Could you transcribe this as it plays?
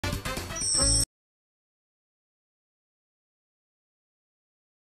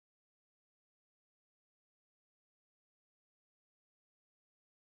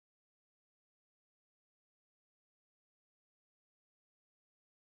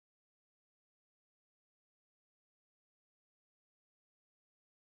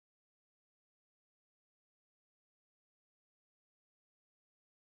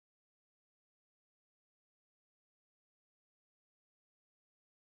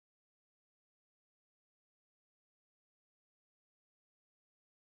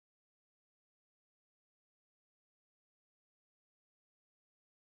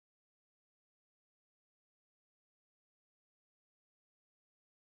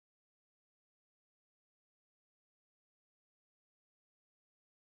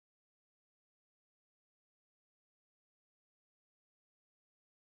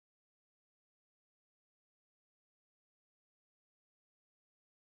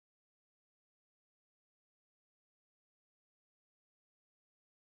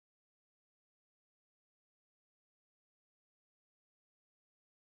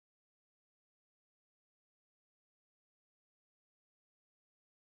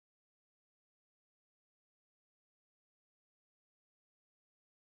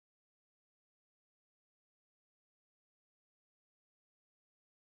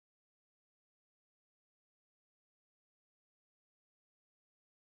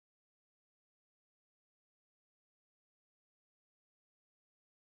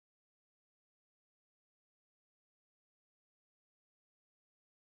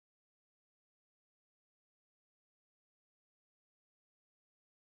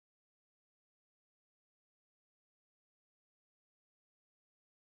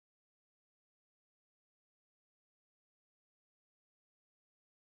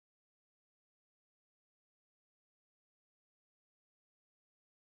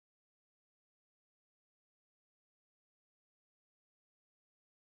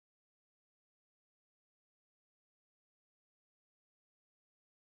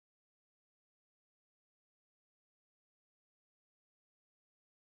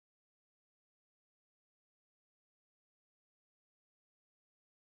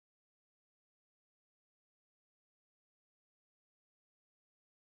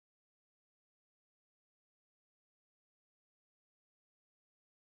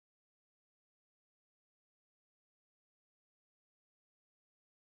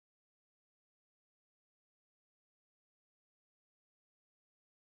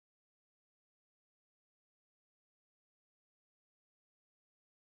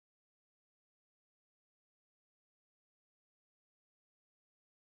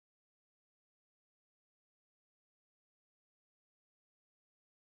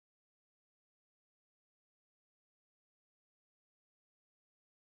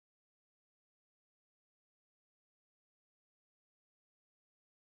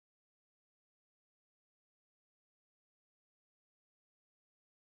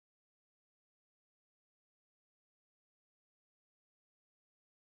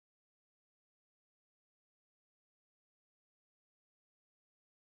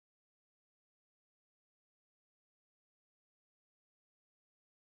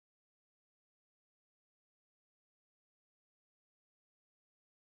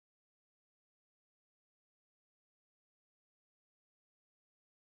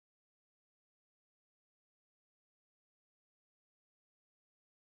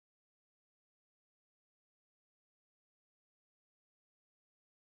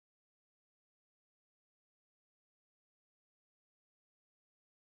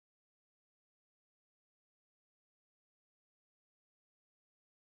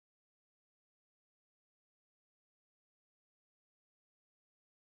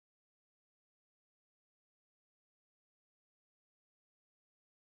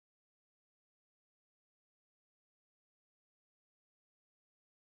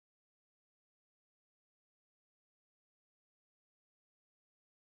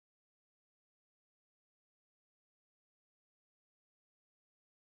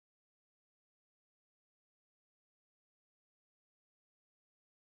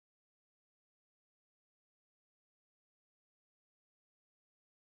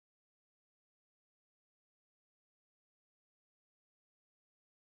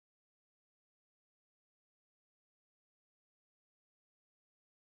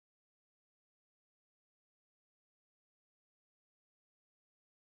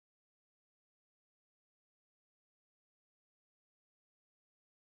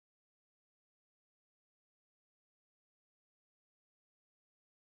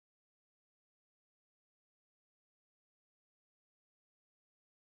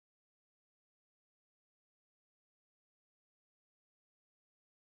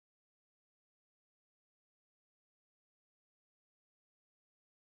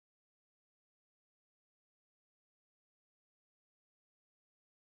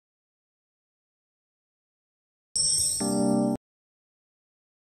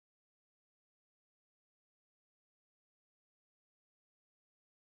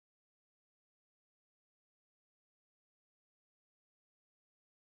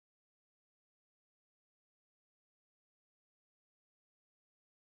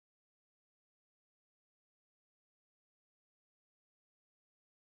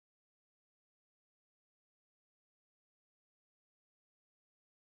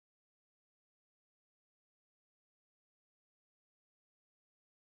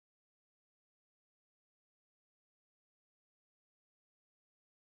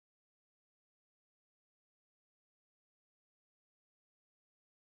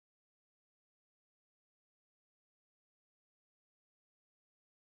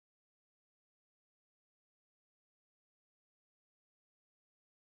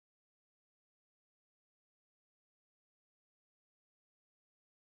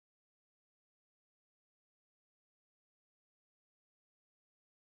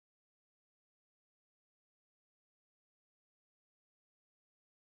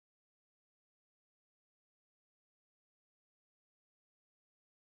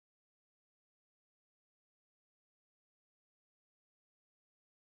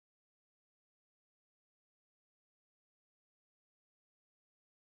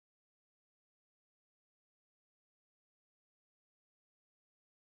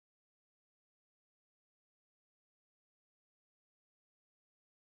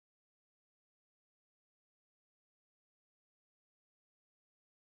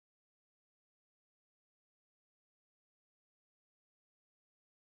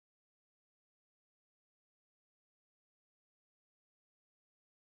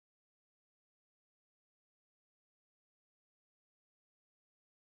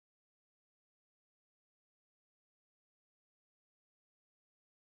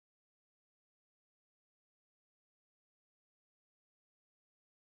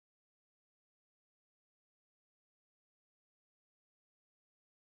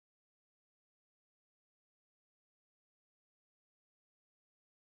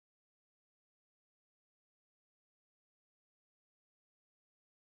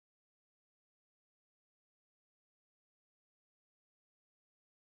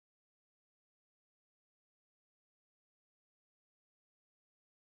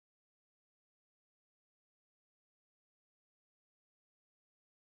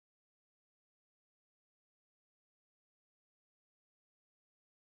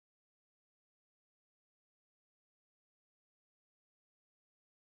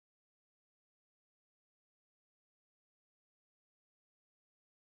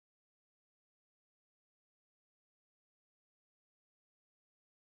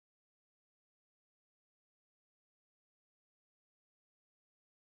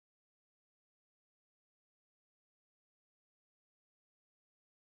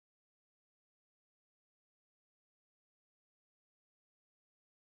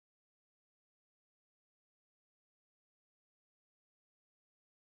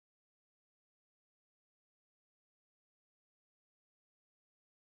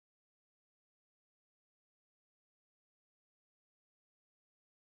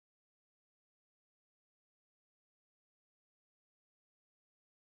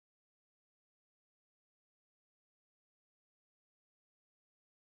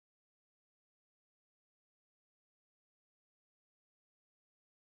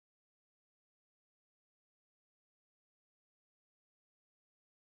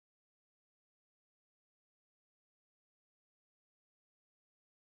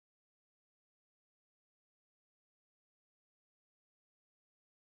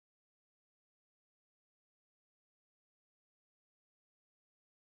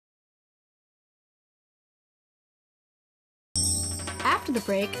After the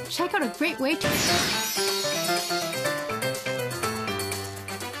break, check out a great way to...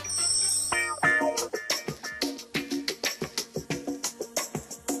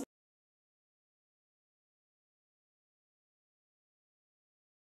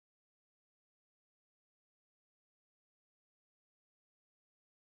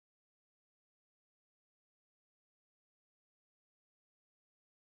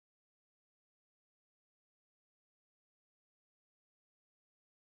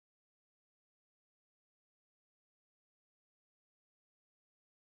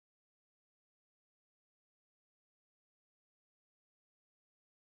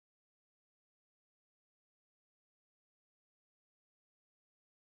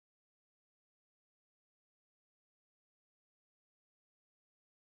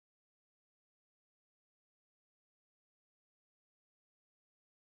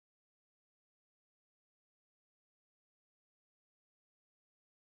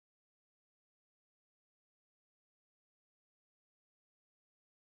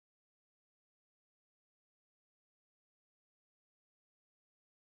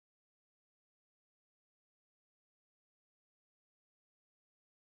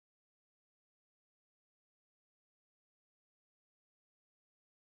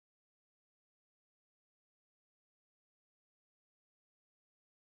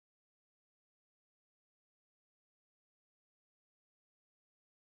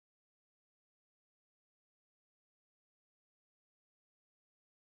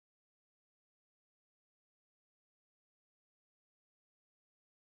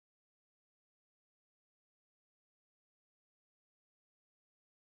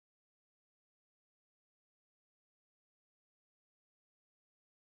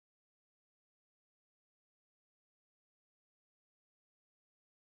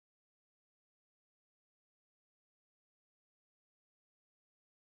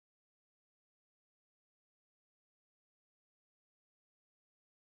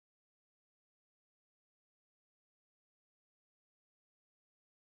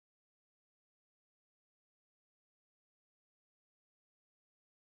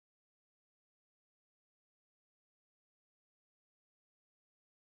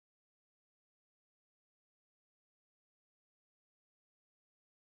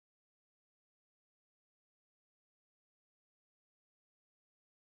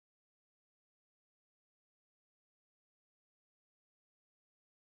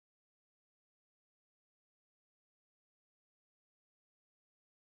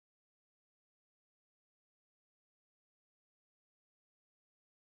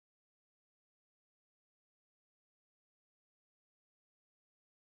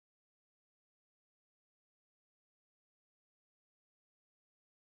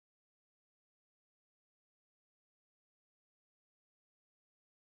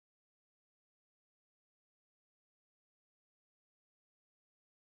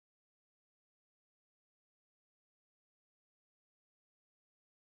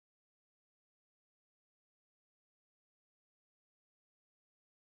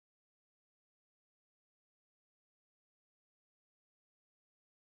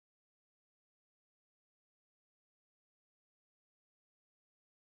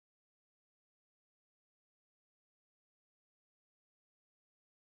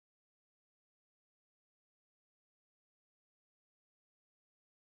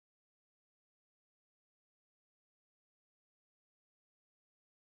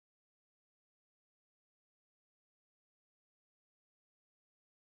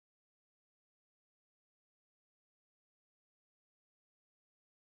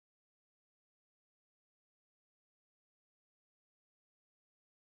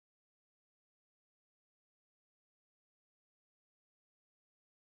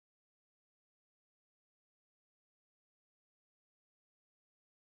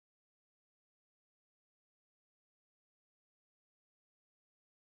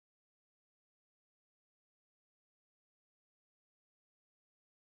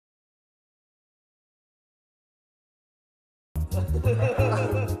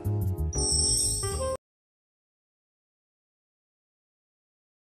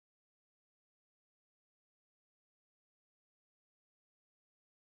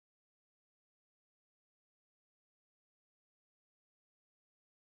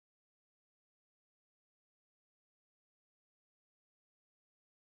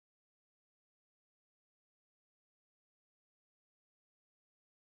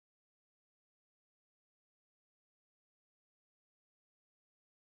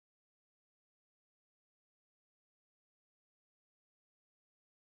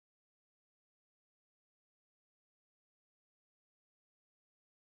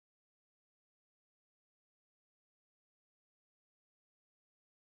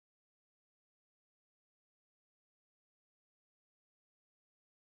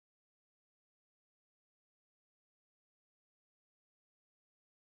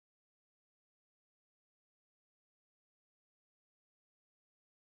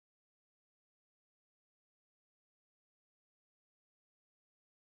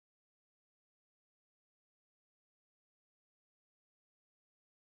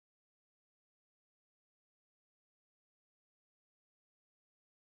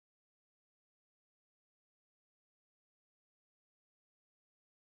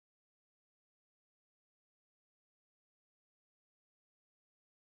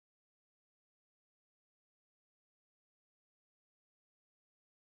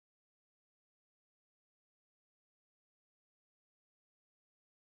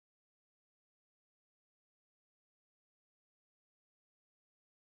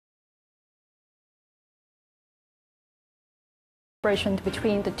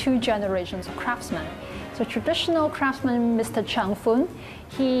 Between the two generations of craftsmen. So traditional craftsman Mr. Chang Fun,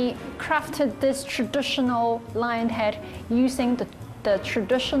 he crafted this traditional lion head using the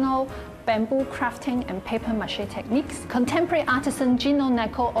traditional bamboo crafting and paper mache techniques. Contemporary artisan Gino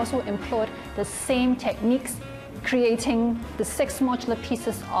Necco also employed the same techniques, creating the 6 modular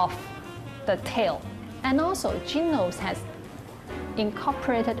pieces of the tail. And also Gino's has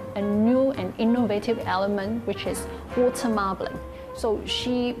incorporated a new and innovative element, which is water marbling. So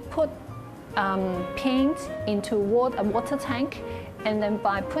she put paint into a water tank, and then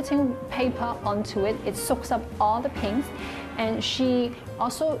by putting paper onto it, it soaks up all the paints. And she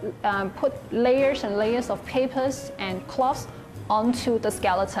also put layers and layers of papers and cloths onto the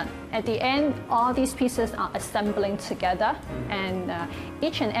skeleton. At the end, all these pieces are assembling together, and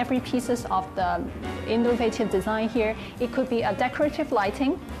each and every pieces of the innovative design here, it could be a decorative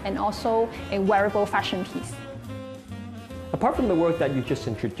lighting and also a wearable fashion piece. Apart from the work that you just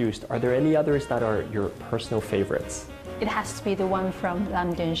introduced, are there any others that are your personal favorites? It has to be the one from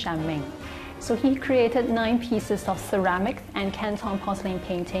Lam Dun Shanming. So he created 9 pieces of ceramic and Canton porcelain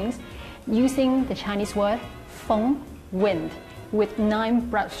paintings using the Chinese word feng, wind, with 9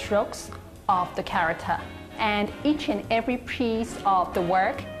 brush strokes of the character. And each and every piece of the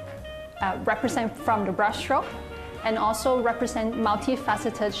work represent from the brush stroke and also represent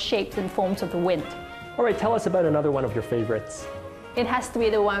multifaceted shapes and forms of the wind. All right, tell us about another one of your favorites. It has to be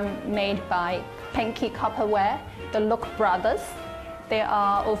the one made by Pinky Copperware, the Look brothers. They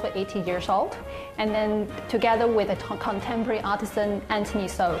are over 80 years old, and then together with a contemporary artisan, Anthony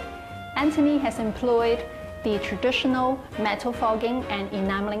So. Anthony has employed the traditional metal fogging and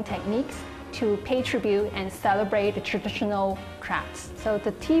enameling techniques to pay tribute and celebrate the traditional crafts. So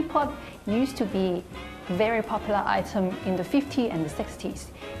the teapot used to be a very popular item in the 50s and the 60s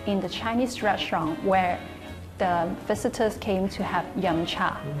in the Chinese restaurant where the visitors came to have yum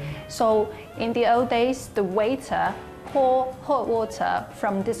cha. So in the old days, the waiter pour hot water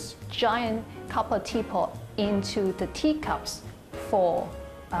from this giant copper teapot into the teacups for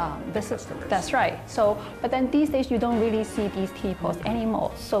visitors. That's right. So, but then these days you don't really see these teapots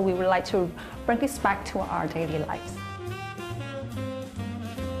anymore. So we would like to bring this back to our daily lives.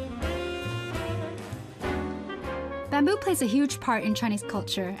 Bamboo plays a huge part in Chinese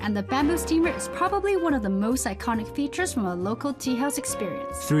culture, and the bamboo steamer is probably one of the most iconic features from a local tea house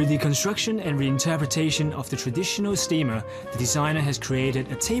experience. Through the construction and reinterpretation of the traditional steamer, the designer has created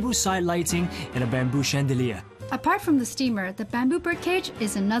a table-side lighting and a bamboo chandelier. Apart from the steamer, the bamboo birdcage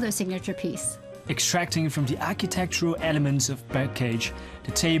is another signature piece. Extracting from the architectural elements of birdcage,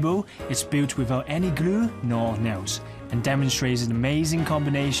 the table is built without any glue nor nails, and demonstrates an amazing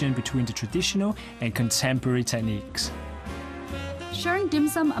combination between the traditional and contemporary techniques. Sharing dim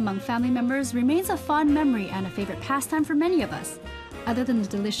sum among family members remains a fond memory and a favorite pastime for many of us. Other than the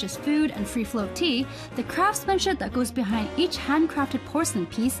delicious food and free flow of tea, the craftsmanship that goes behind each handcrafted porcelain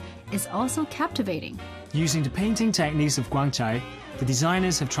piece is also captivating. Using the painting techniques of Guangzhai, the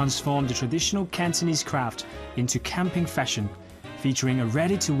designers have transformed the traditional Cantonese craft into camping fashion, featuring a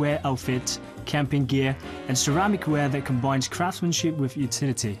ready-to-wear outfit, camping gear, and ceramic ware that combines craftsmanship with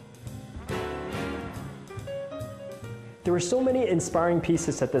utility. There were so many inspiring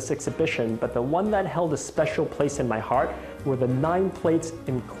pieces at this exhibition, but the one that held a special place in my heart were the 9 plates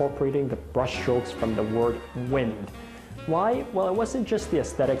incorporating the brushstrokes from the word wind. Why? Well, it wasn't just the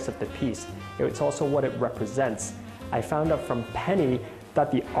aesthetics of the piece, it's also what it represents. I found out from Penny that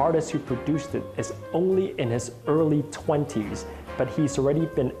the artist who produced it is only in his early 20s, but he's already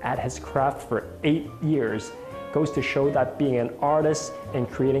been at his craft for 8 years. Goes to show that being an artist and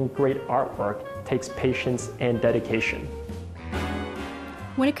creating great artwork takes patience and dedication.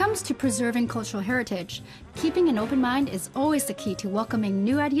 When it comes to preserving cultural heritage, keeping an open mind is always the key to welcoming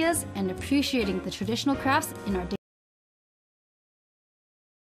new ideas and appreciating the traditional crafts in our daily lives.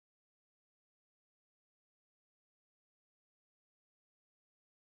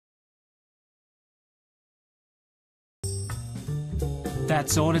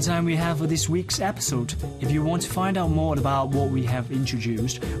 That's all the time we have for this week's episode. If you want to find out more about what we have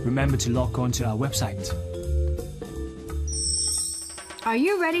introduced, remember to log on to our website. Are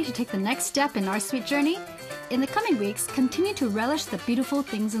you ready to take the next step in our sweet journey? In the coming weeks, continue to relish the beautiful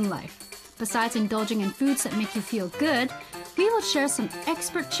things in life. Besides indulging in foods that make you feel good, we will share some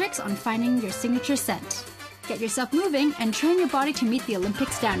expert tricks on finding your signature scent. Get yourself moving and train your body to meet the Olympic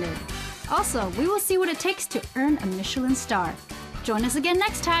standard. Also, we will see what it takes to earn a Michelin star. Join us again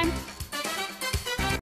next time!